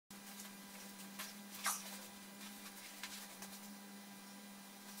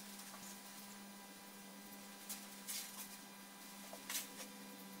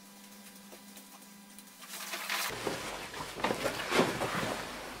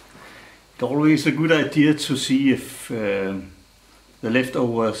always a good idea to see if the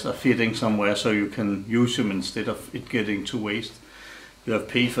leftovers are fitting somewhere, so you can use them instead of it getting to waste. You have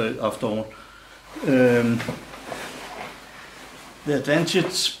paid for it after all. The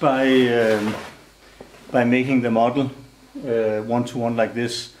advantage by making the model one-to-one like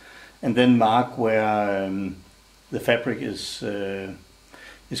this, and then mark where the fabric is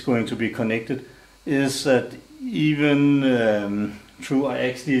going to be connected, is that even though I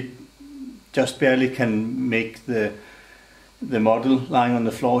actually just barely can make the model lying on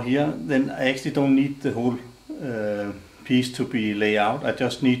the floor here, then I actually don't need the whole piece to be laid out. I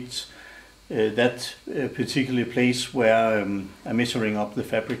just need that particular place where I'm measuring up the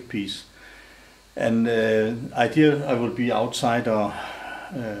fabric piece. And ideally I will be outside or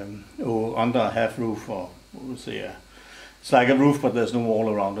under a half roof, or we'll say it's like a roof but there's no wall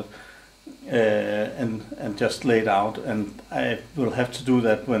around it, and just laid out. And I will have to do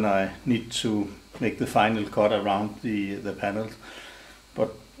that when I need to make the final cut around the panels.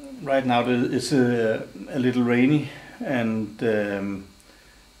 But right now it's a little rainy, and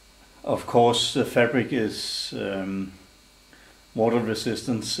of course the fabric is water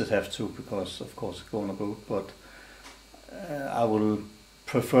resistance. It have to, because of course it's going on a boat. But I will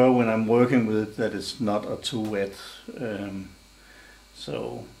prefer when I'm working with it that it's not too wet.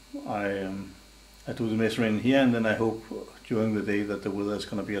 So I do the measuring here, and then I hope during the day that the weather is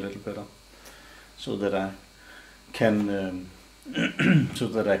going to be a little better, so that I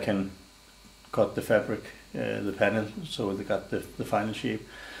can cut the fabric, the panel, so they got the final shape.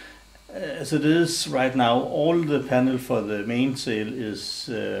 As it is right now, all the panel for the mainsail is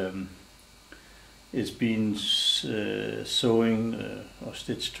being sewing or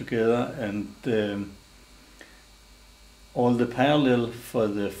stitched together, and all the parallel for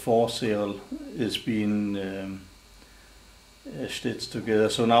the foresail is being stitched together.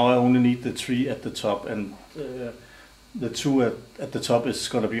 So now I only need the 3 at the top, and the 2 at the top is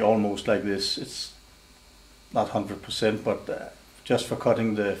going to be almost like this. It's not 100%, but just for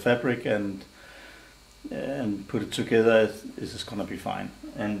cutting the fabric and put it together, this is going to be fine.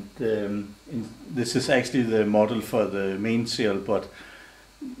 And this is actually the model for the mainsail, but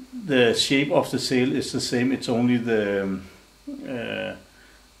the shape of the sail is the same. It's only the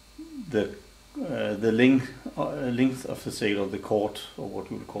length of the sail, or the cord, or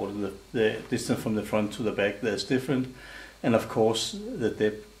what we would call it, the distance from the front to the back, that's different, and of course the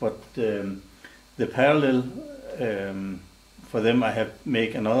depth. But the parallel, for them I have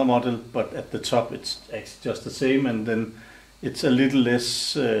make another model, but at the top it's actually just the same, and then it's a little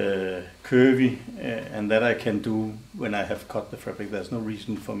less curvy, and that I can do when I have cut the fabric. There's no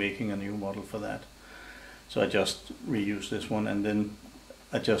reason for making a new model for that. So I just reuse this one, and then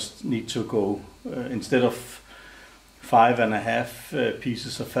I just need to go, instead of 5.5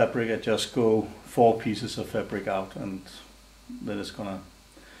 pieces of fabric, I just go 4 pieces of fabric out, and then it's gonna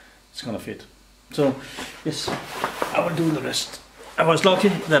fit. So yes, I will do the rest. I was lucky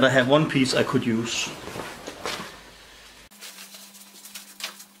that I had one piece I could use.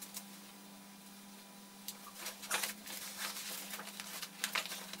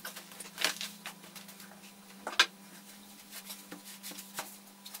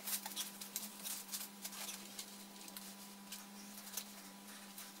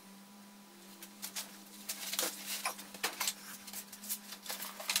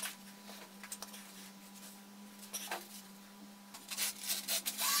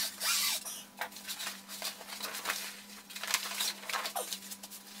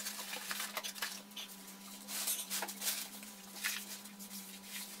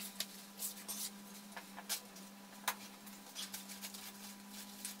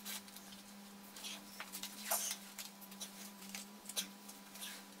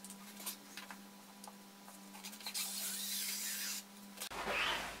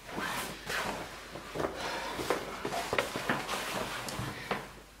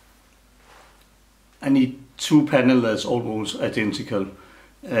 I need 2 panels that's almost identical,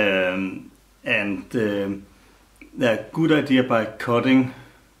 and they're a good idea by cutting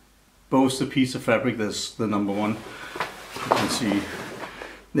both the piece of fabric. That's the number 1. You can see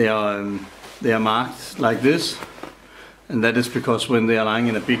they are marked like this, and that is because when they are lying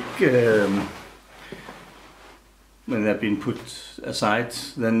in a big, when they're being put aside,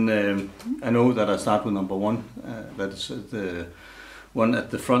 then I know that I start with number 1. That is the one at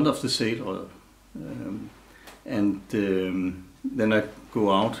the front of the sail, or then I go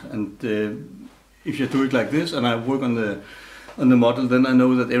out, and if you do it like this and I work on the model, then I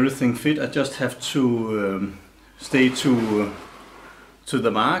know that everything fit. I just have to stay to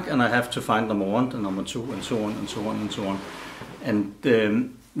the mark, and I have to find number 1 and number 2 and so on and so on and so on. And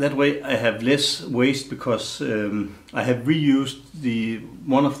that way I have less waste, because I have reused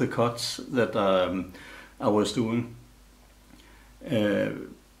one of the cuts that I was doing,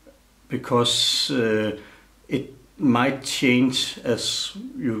 because it might change as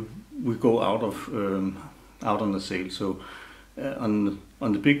we go out on the sail. So on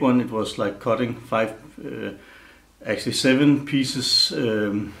the big one, it was like cutting actually 7 pieces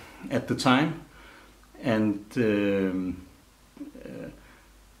at the time, and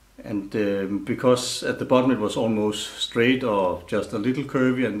because at the bottom it was almost straight or just a little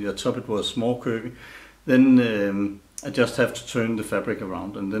curvy, and the top it was more curvy, then I just have to turn the fabric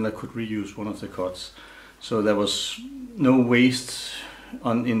around, and then I could reuse one of the cuts. So there was no waste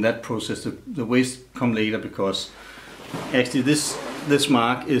in that process. The waste come later, because actually this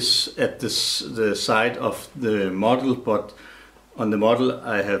mark is at the side of the model, but on the model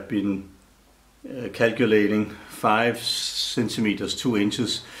I have been calculating 5 centimeters 2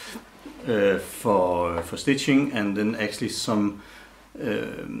 inches for stitching, and then actually some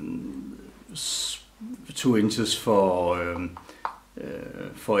 2 inches for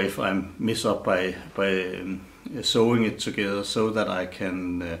if I mess up by sewing it together, so that I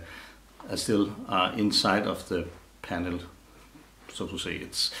can still are inside of the panel, so to say.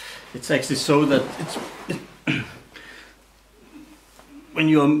 It's actually so that when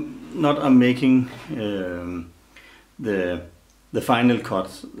you're not making the final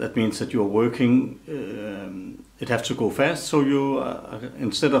cut, that means that you're working, it has to go fast, so you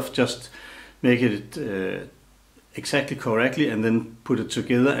instead of just make it exactly correctly and then put it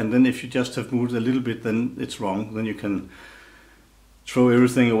together, and then if you just have moved a little bit, then it's wrong, then you can throw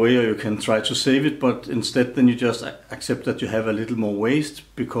everything away, or you can try to save it, but instead then you just accept that you have a little more waste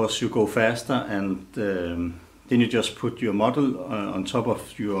because you go faster, and then you just put your model on top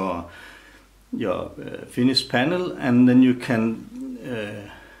of your finished panel, and then you can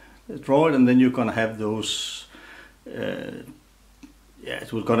draw it, and then you're gonna have those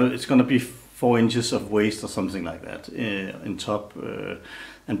it's gonna be 4 inches of waste or something like that in top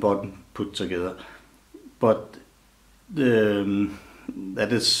and bottom put together. But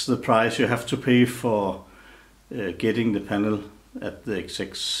that is the price you have to pay for getting the panel at the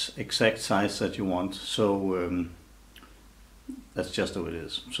exact size that you want. So that's just the way it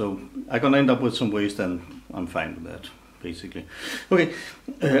is. So I'm gonna end up with some waste, and I'm fine with that, basically. Okay,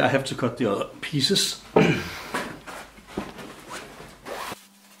 I have to cut the other pieces.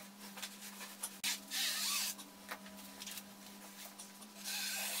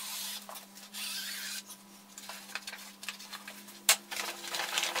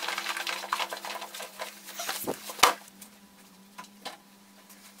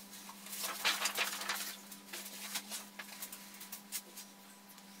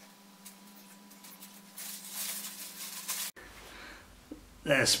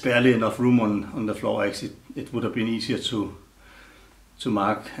 There's barely enough room on the floor. Actually, it would have been easier to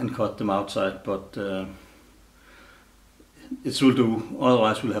mark and cut them outside, but it will do.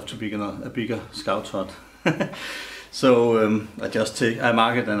 Otherwise, we'll have to begin a bigger scout hut. So I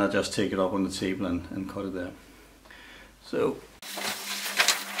mark it, and I just take it up on the table and cut it there. So